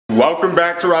Welcome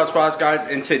back to Raw Spots, guys.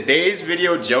 In today's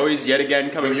video, Joey's yet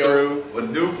again coming through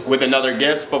with another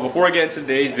gift. But before I get into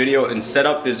today's video and set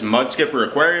up this mud skipper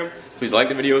aquarium, please like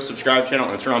the video, subscribe to the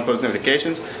channel, and turn on post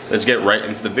notifications. Let's get right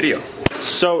into the video.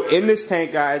 So in this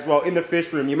tank, guys, well, in the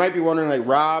fish room, you might be wondering, like,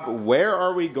 Rob, where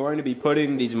are we going to be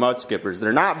putting these mud skippers?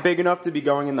 They're not big enough to be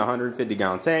going in the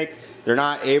 150-gallon tank. They're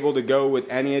not able to go with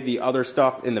any of the other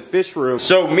stuff in the fish room.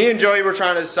 So me and Joey were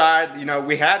trying to decide, you know,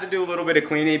 we had to do a little bit of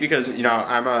cleaning because, you know,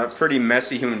 I'm a pretty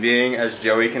messy human being, as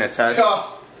Joey can attest.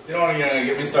 Oh, you don't want to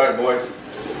get me started, boys.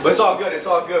 But it's all good, it's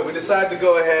all good. We decided to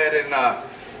go ahead and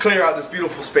clear out this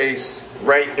beautiful space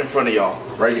right in front of y'all,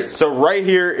 right here. So right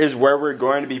here is where we're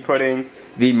going to be putting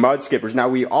the mud skippers. Now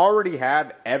we already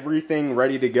have everything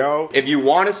ready to go. If you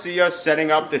want to see us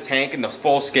setting up the tank and the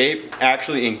full scape,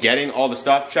 actually, and getting all the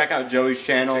stuff, check out Joey's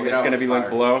channel. It's going to be linked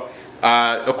below.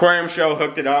 Aquarium Show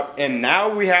hooked it up, and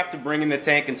now we have to bring in the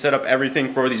tank and set up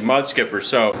everything for these mud skippers.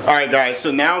 So, alright guys,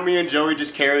 so now me and Joey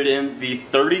just carried in the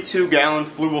 32-gallon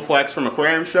Fluvoflex from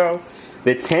Aquarium Show.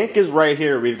 The tank is right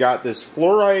here. We've got this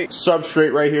fluorite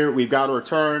substrate right here. We've got a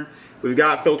return. We've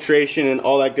got filtration and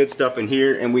all that good stuff in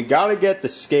here. And we got to get the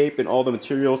scape and all the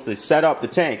materials to set up the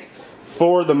tank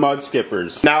for the mud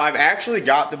skippers. Now, I've actually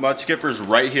got the mud skippers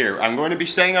right here. I'm going to be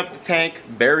setting up the tank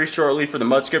very shortly for the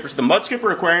mud skippers. The mud skipper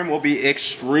aquarium will be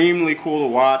extremely cool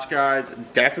to watch, guys.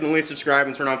 Definitely subscribe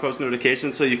and turn on post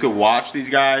notifications so you can watch these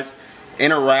guys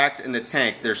interact in the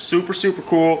tank. They're super, super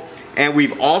cool. And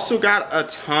we've also got a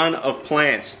ton of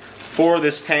plants for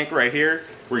this tank right here.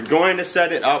 We're going to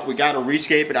set it up. We got to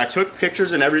rescape it. I took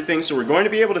pictures and everything, so we're going to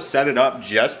be able to set it up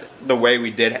just the way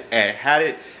we did and had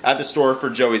it at the store for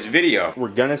Joey's video. We're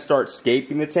going to start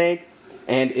scaping the tank,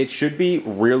 and it should be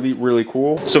really, really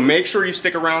cool. So make sure you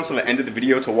stick around to the end of the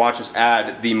video to watch us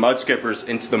add the mud skippers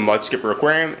into the mud skipper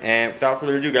aquarium. And without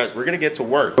further ado, guys, we're going to get to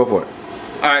work. Go for it.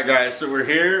 Alright guys, so we're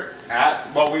here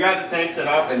at, well, we got the tank set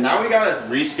up, and now we got to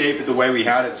rescape it the way we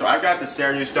had it. So I've got the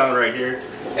Cernu done right here,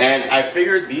 and I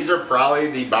figured these are probably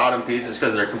the bottom pieces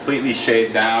because they're completely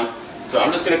shaved down. So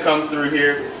I'm just going to come through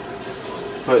here,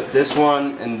 put this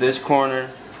one in this corner,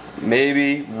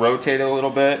 maybe rotate it a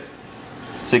little bit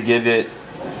to give it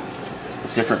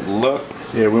a different look.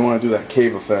 Yeah, we want to do that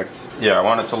cave effect. Yeah, I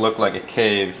want it to look like a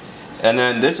cave. And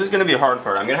then this is going to be a hard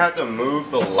part. I'm going to have to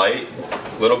move the light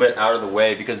a little bit out of the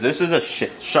way because this is a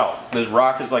shelf. This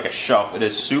rock is like a shelf. It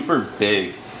is super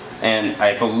big. And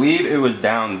I believe it was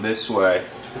down this way.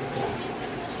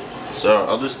 So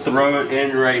I'll just throw it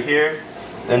in right here.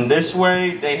 And this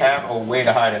way they have a way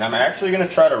to hide it. I'm actually going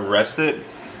to try to rest it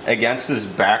against this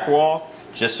back wall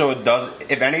just so it does,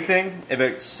 if anything, if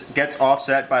it gets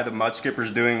offset by the mud skippers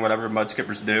doing whatever mud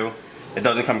skippers do, it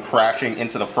doesn't come crashing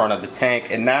into the front of the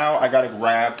tank. And now I gotta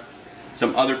grab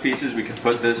some other pieces. We can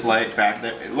put this light back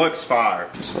there. It looks fire.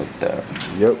 Just like that.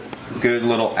 Yep. Good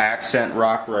little accent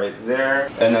rock right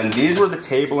there. And then these were the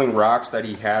tabling rocks that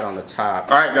he had on the top.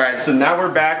 Alright guys, so now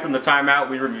we're back from the timeout.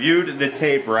 We reviewed the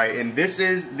tape, right? And this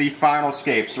is the final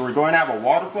scape. So we're going to have a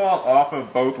waterfall off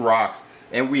of both rocks.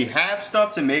 And we have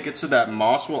stuff to make it so that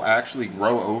moss will actually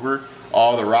grow over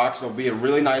all the rocks. It'll be a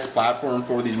really nice platform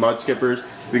for these mud skippers.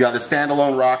 We got the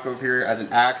standalone rock over here as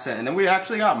an accent, and then we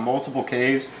actually got multiple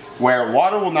caves where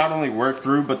water will not only work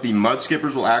through, but the mud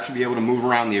skippers will actually be able to move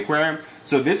around the aquarium.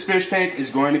 So this fish tank is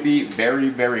going to be very,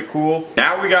 very cool.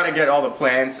 Now we got to get all the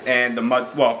plants and the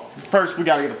mud. Well, first we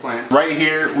got to get the plants. Right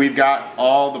here we've got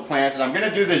all the plants, and I'm going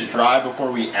to do this dry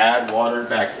before we add water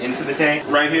back into the tank.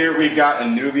 Right here we've got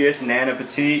Anubias Nana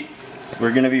Petite.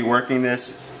 We're going to be working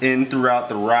this in throughout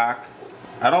the rock.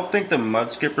 I don't think the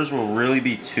mud skippers will really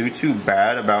be too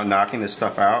bad about knocking this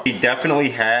stuff out. He definitely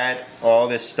had all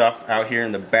this stuff out here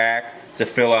in the back to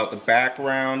fill out the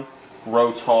background,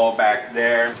 grow tall back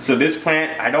there. So this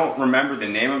plant, I don't remember the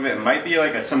name of it. It might be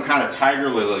like some kind of tiger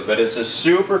lily, but it's a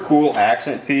super cool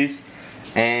accent piece.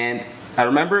 And I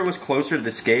remember it was closer to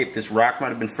the scape. This rock might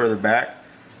have been further back,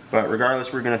 but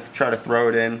regardless, we're gonna try to throw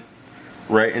it in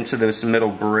right into this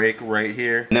middle break right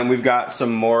here. And then we've got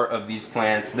some more of these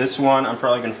plants. This one I'm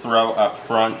probably going to throw up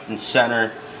front and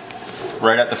center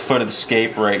right at the foot of the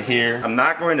scape right here. I'm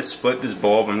not going to split this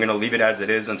bulb. I'm going to leave it as it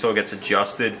is until it gets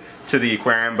adjusted to the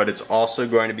aquarium, but it's also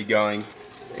going to be going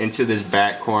into this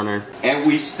back corner. And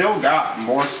we still got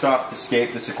more stuff to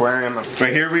scape this aquarium.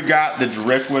 Right here we've got the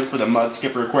driftwood for the mud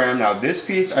skipper aquarium. Now this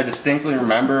piece I distinctly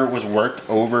remember was worked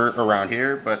over around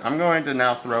here, but I'm going to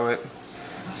now throw it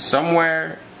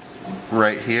somewhere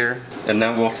right here, and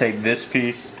then we'll take this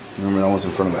piece. Remember that was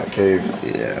in front of that cave.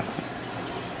 Yeah.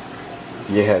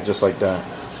 Yeah, just like that.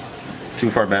 Too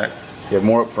far back? You have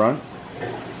more up front,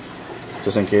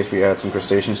 just in case we add some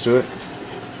crustaceans to it.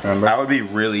 Remember? I would be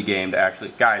really game to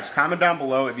actually. Guys, comment down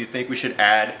below if you think we should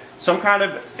add some kind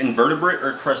of invertebrate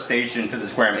or crustacean to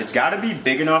this aquarium. It's got to be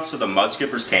big enough so the mud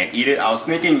skippers can't eat it. I was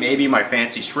thinking maybe my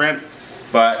fancy shrimp,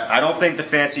 but I don't think the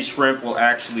fancy shrimp will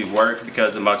actually work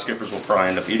because the mud skippers will probably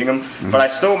end up eating them. But I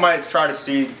still might try to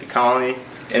see the colony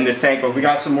in this tank. But we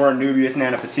got some more Nubius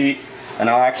Nana Petite, and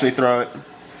I'll actually throw it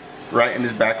right in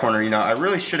this back corner. You know, I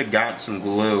really should have gotten some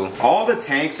glue. All the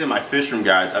tanks in my fish room,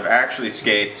 guys, I've actually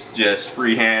scaped just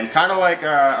freehand, kind of like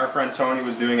our friend Tony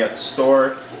was doing at the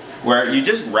store, where you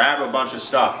just grab a bunch of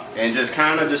stuff and just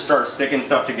kind of just start sticking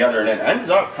stuff together, and it ends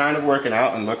up kind of working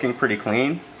out and looking pretty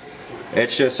clean.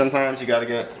 It's just sometimes you got to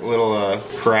get a little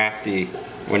crafty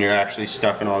when you're actually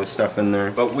stuffing all this stuff in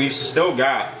there. But we've still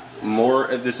got more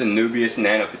of this Nubius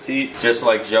Nana Petite, just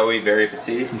like Joey, very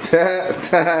petite.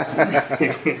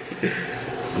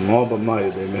 Small but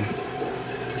mighty, baby.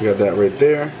 You got that right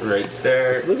there. Right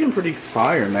there. It's looking pretty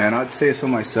fire, man. I'd say so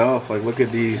myself. Like, look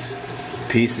at these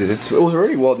pieces. It was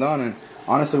already well done, and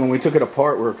honestly, when we took it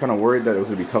apart, we were kind of worried that it was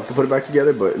going to be tough to put it back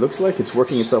together, but it looks like it's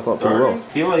working itself out pretty well. I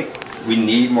feel like we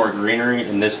need more greenery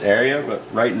in this area, but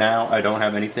right now I don't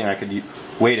have anything I could use.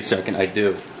 Wait a second, I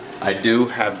do. I do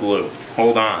have glue.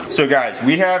 Hold on. So guys,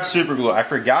 we have super glue. I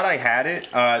forgot I had it.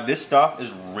 This stuff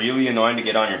is really annoying to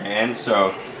get on your hands,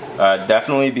 so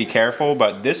definitely be careful,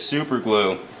 but this super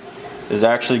glue is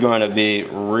actually going to be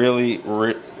really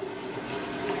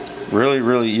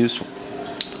useful.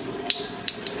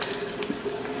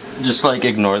 Just like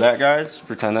ignore that, guys.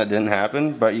 Pretend that didn't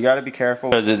happen. But you got to be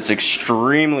careful because it's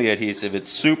extremely adhesive.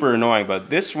 It's super annoying. But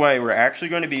this way, we're actually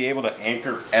going to be able to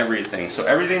anchor everything. So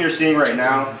everything you're seeing right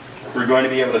now, we're going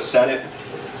to be able to set it.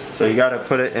 So you got to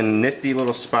put it in nifty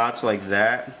little spots like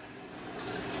that.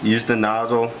 Use the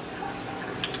nozzle.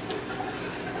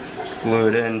 Glue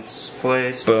it in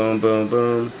place. Boom, boom,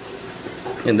 boom.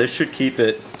 And this should keep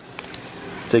it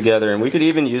together. And we could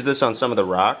even use this on some of the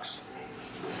rocks.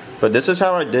 But this is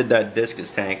how I did that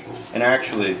discus tank. And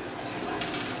actually,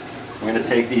 I'm going to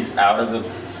take these out of the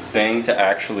thing to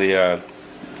actually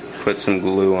put some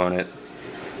glue on it.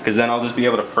 Because then I'll just be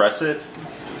able to press it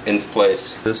into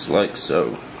place. Just like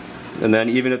so. And then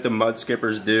even if the mud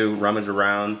skippers do rummage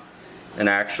around and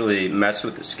actually mess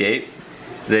with the scape,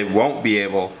 they won't be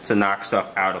able to knock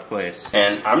stuff out of place.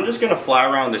 And I'm just gonna fly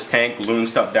around this tank gluing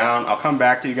stuff down. I'll come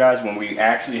back to you guys when we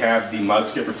actually have the mud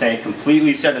skipper tank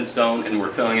completely set in stone and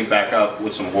we're filling it back up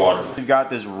with some water. We've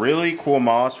got this really cool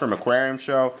moss from Aquarium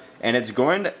Show, and it's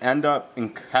going to end up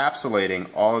encapsulating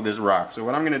all of this rock. So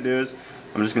what I'm gonna do is,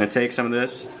 I'm just gonna take some of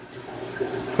this,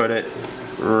 put it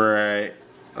right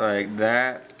like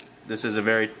that. This is a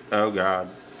very, oh God.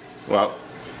 Well,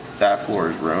 that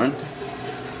floor is ruined.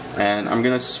 And I'm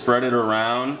gonna spread it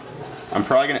around. I'm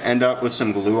probably gonna end up with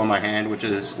some glue on my hand, which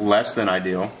is less than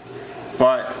ideal.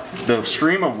 But the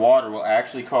stream of water will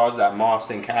actually cause that moss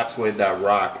to encapsulate that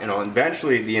rock, and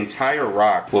eventually the entire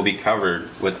rock will be covered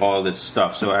with all this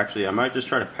stuff. So actually I might just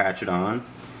try to patch it on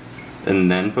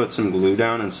and then put some glue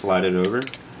down and slide it over.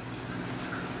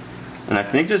 And I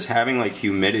think just having like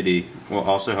humidity will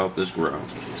also help this grow.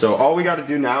 So all we got to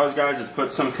do now is, guys, is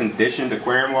put some conditioned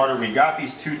aquarium water. We got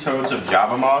these 2 totes of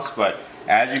Java moss, but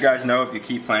as you guys know, if you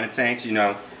keep planet tanks, you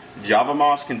know Java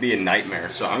moss can be a nightmare.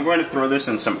 So I'm going to throw this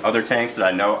in some other tanks that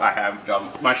I know I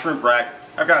have. My shrimp rack,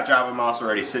 I've got Java moss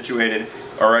already situated,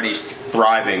 already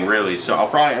thriving really. So I'll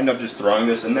probably end up just throwing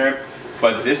this in there.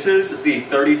 But this is the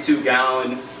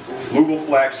 32-gallon Flugel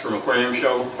Flex from Aquarium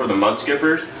Show for the mud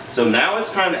skippers. So now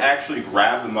it's time to actually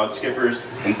grab the mud skippers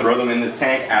and throw them in this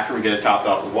tank after we get it topped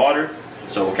off with water.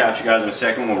 So we'll catch you guys in a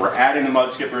second when we're adding the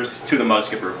mud skippers to the mud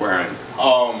skipper aquarium.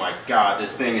 Oh my God,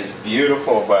 this thing is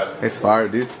beautiful, but it's fire,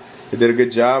 dude. They did a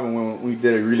good job, and we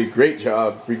did a really great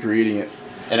job recreating it.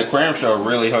 And Aquarium Show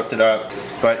really hooked it up.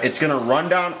 But it's gonna run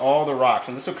down all the rocks,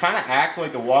 and this will kind of act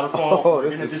like the waterfall. Oh,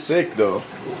 this is sick though.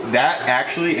 That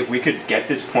actually, if we could get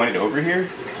this pointed over here,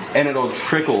 and it'll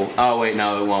trickle. Oh wait,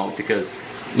 no, it won't, because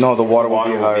no, the water will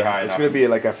be higher. It's going to be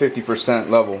like a 50%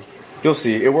 level. You'll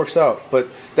see. It works out. But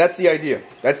that's the idea.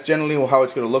 That's generally how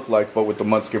it's going to look like, but with the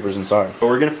mud skippers inside. But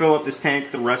we're going to fill up this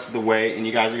tank the rest of the way, and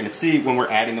you guys are going to see when we're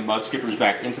adding the mud skippers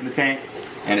back into the tank,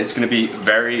 and it's going to be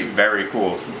very, very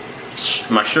cool.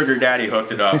 My sugar daddy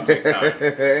hooked it up big time.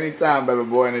 Anytime, baby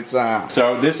boy, anytime.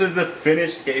 So this is the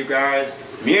finished scape, guys.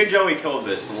 Me and Joey killed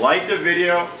this. Like the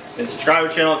video and subscribe to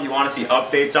the channel if you want to see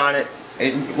updates on it.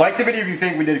 And like the video if you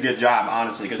think we did a good job,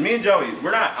 honestly. Because me and Joey,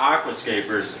 we're not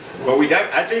aquascapers, but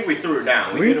I think we threw it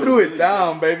down. We threw it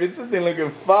down, baby. This thing looking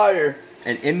fire.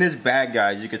 And in this bag,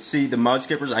 guys, you can see the mud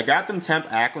skippers. I got them temp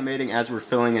acclimating as we're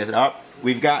filling it up.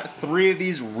 We've got 3 of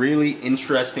these really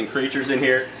interesting creatures in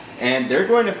here. and they're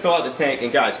going to fill out the tank.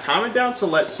 And guys, comment down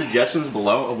suggestions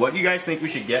below of what you guys think we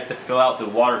should get to fill out the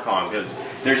water column, because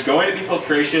there's going to be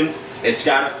filtration. It's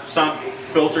got some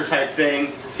filter type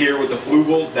thing here with the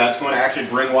flugel that's going to actually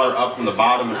bring water up from the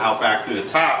bottom and out back through the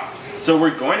top. So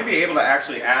we're going to be able to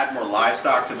actually add more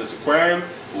livestock to this aquarium.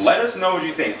 Let us know what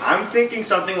you think. I'm thinking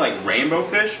something like rainbow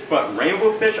fish, but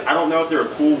rainbow fish, I don't know if they're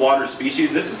a cool water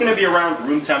species. This is going to be around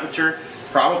room temperature,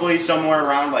 probably somewhere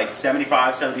around like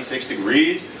 75, 76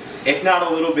 degrees, if not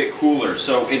a little bit cooler.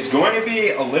 So it's going to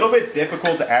be a little bit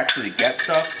difficult to actually get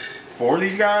stuff for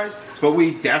these guys, but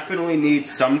we definitely need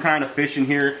some kind of fish in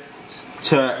here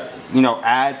to, you know,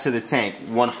 add to the tank,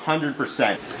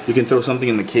 100%. You can throw something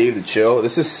in the cave to chill.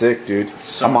 This is sick, dude.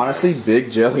 So I'm honestly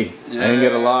big jelly. Yeah, I ain't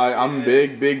gonna lie. I'm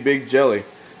big jelly.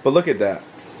 But look at that.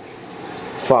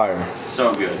 Fire.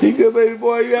 So good. You good, baby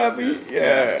boy? You happy? So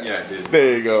yeah, dude.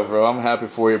 There you go, bro. I'm happy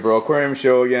for you, bro. Aquarium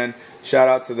Show again. Shout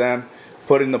out to them.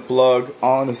 Putting the plug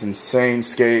on this insane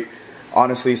skate.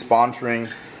 Honestly,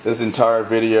 sponsoring this entire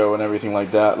video and everything like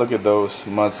that. Look at those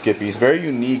mud skippies. Very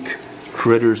unique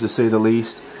critters, to say the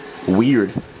least.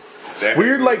 Weird.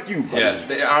 Weird like you,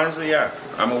 buddy. Yeah, honestly, yeah.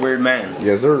 I'm a weird man.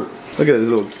 Yes, sir. Look at this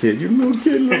little kid. You little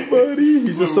kid, little buddy.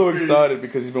 He's just so excited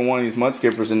because he's been wanting these mud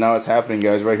skippers, and now it's happening,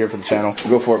 guys, right here for the channel.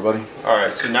 Go for it, buddy.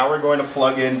 Alright, so now we're going to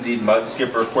plug in the mud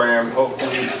skipper aquarium.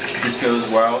 Hopefully this goes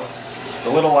well. It's a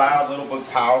little loud, a little bit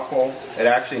powerful. It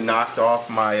actually knocked off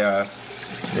my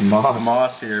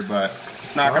moss here, but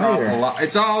knocking off a lot.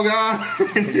 It's all gone.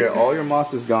 Yeah, all your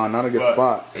moss is gone. Not a good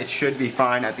spot. It should be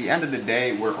fine. At the end of the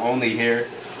day, we're only here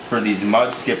for these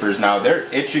mud skippers. Now, they're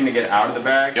itching to get out of the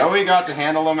bag. Joey got to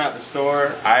handle them at the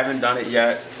store. I haven't done it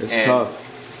yet. It's tough.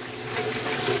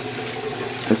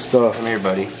 It's tough. Come here,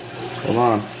 buddy. Hold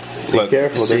on. Be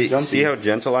careful. They're jumping. See how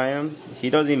gentle I am? He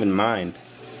doesn't even mind.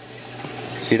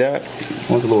 See that?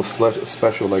 One's a little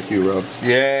special like you, Rob.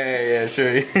 Yeah,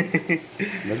 sure.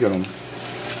 Look at him.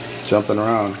 Jumping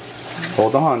around.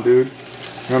 Hold on, dude.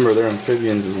 Remember, they're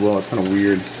amphibians as well. It's kind of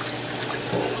weird.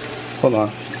 Hold on.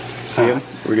 See him?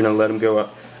 We're going to let him go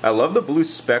up. I love the blue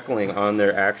speckling on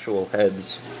their actual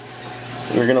heads.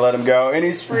 We're going to let him go. And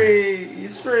he's free.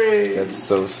 He's free. That's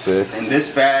so sick. In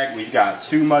this bag, we've got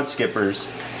 2 mud skippers.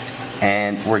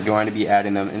 And we're going to be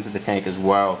adding them into the tank as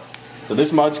well. So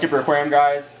this mud skipper aquarium,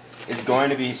 guys, is going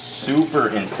to be super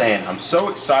insane. I'm so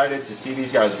excited to see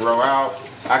these guys grow out.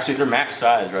 Actually, they're max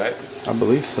size, right? I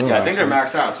believe so. Yeah, I think they're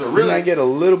maxed out. So really, they might get a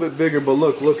little bit bigger, but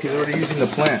look, he's already using the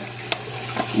plant.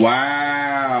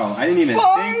 Wow, I didn't even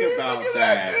think about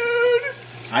that.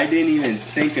 I didn't even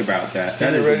think about that.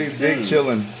 That is already insane. big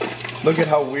chilling. Look at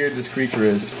how weird this creature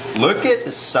is. Look at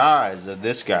the size of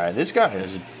this guy. This guy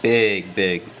is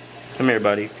big. Come here,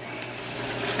 buddy.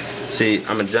 See,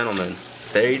 I'm a gentleman.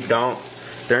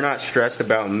 They're not stressed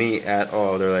about me at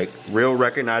all. They're like, real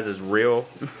recognizes real.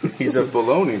 He's a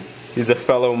baloney. He's a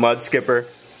fellow mud skipper.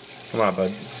 Come on,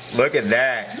 bud. Look at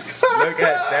that. Look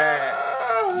at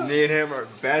that. Me and him are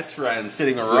best friends,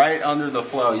 sitting right under the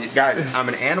flow. You guys, I'm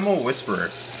an animal whisperer.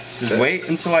 Just wait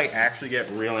until I actually get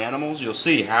real animals. You'll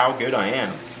see how good I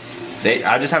am.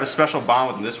 I just have a special bond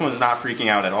with them. This one's not freaking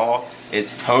out at all.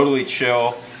 It's totally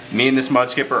chill. Me and this mud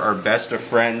skipper are best of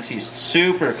friends. He's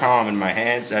super calm in my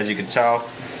hands, as you can tell.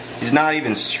 He's not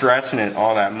even stressing it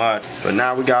all that much. But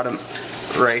now we got him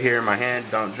right here in my hand.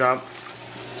 Don't jump.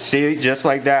 See, just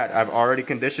like that, I've already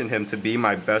conditioned him to be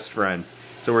my best friend.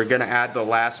 So we're gonna add the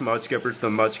last mud skipper to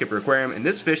the mud skipper aquarium. And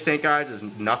this fish tank, guys, is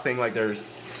nothing like there's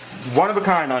one of a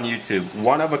kind on YouTube.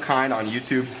 One of a kind on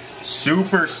YouTube.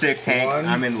 Super sick tank.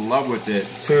 I'm in love with it.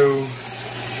 2,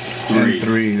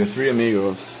 3. The 3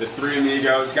 amigos. The 3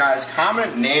 amigos. Guys,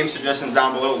 comment name suggestions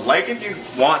down below. Like if you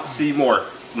want to see more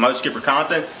mud skipper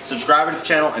content. Subscribe to the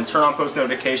channel and turn on post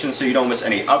notifications so you don't miss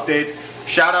any updates.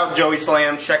 Shout out Joey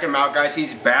Slam. Check him out, guys.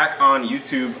 He's back on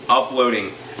YouTube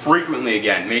uploading frequently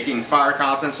again, making fire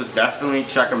content, so definitely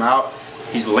check him out.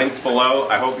 He's linked below.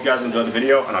 I hope you guys enjoyed the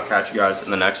video, and I'll catch you guys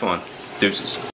in the next one. Deuces.